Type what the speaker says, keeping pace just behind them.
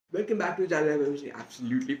Welcome back to the channel. I'm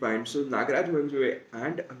absolutely fine. So Nagraj Manjule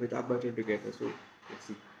and Amitabh Bachchan together. So let's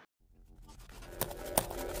see.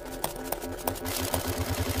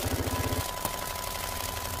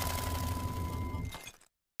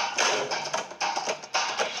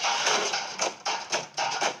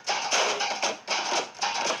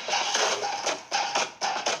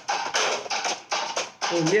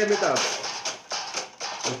 Only Amitabh.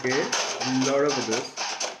 Okay. Lot of others.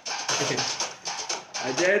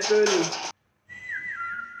 Ajay-Atul.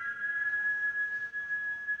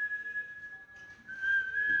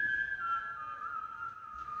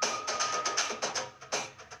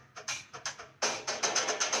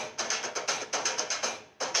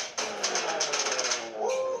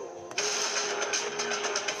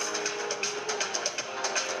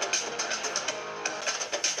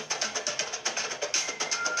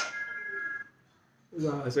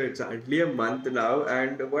 Wow, so it's hardly a month now,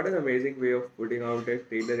 and what an amazing way of putting out a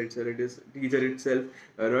trailer itself. It is teaser itself,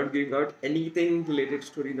 not giving out anything related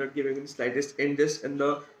story, not giving the slightest in just in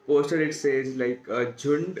the poster it says like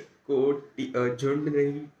Jhund Jhund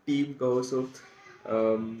nahi team ko. So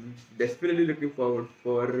definitely looking forward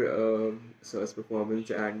for Sir's performance,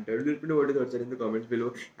 and let me know what your thoughts are in the comments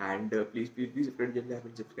below. And please subscribe to the channel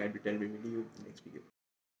and subscribe to tell me video in the next video.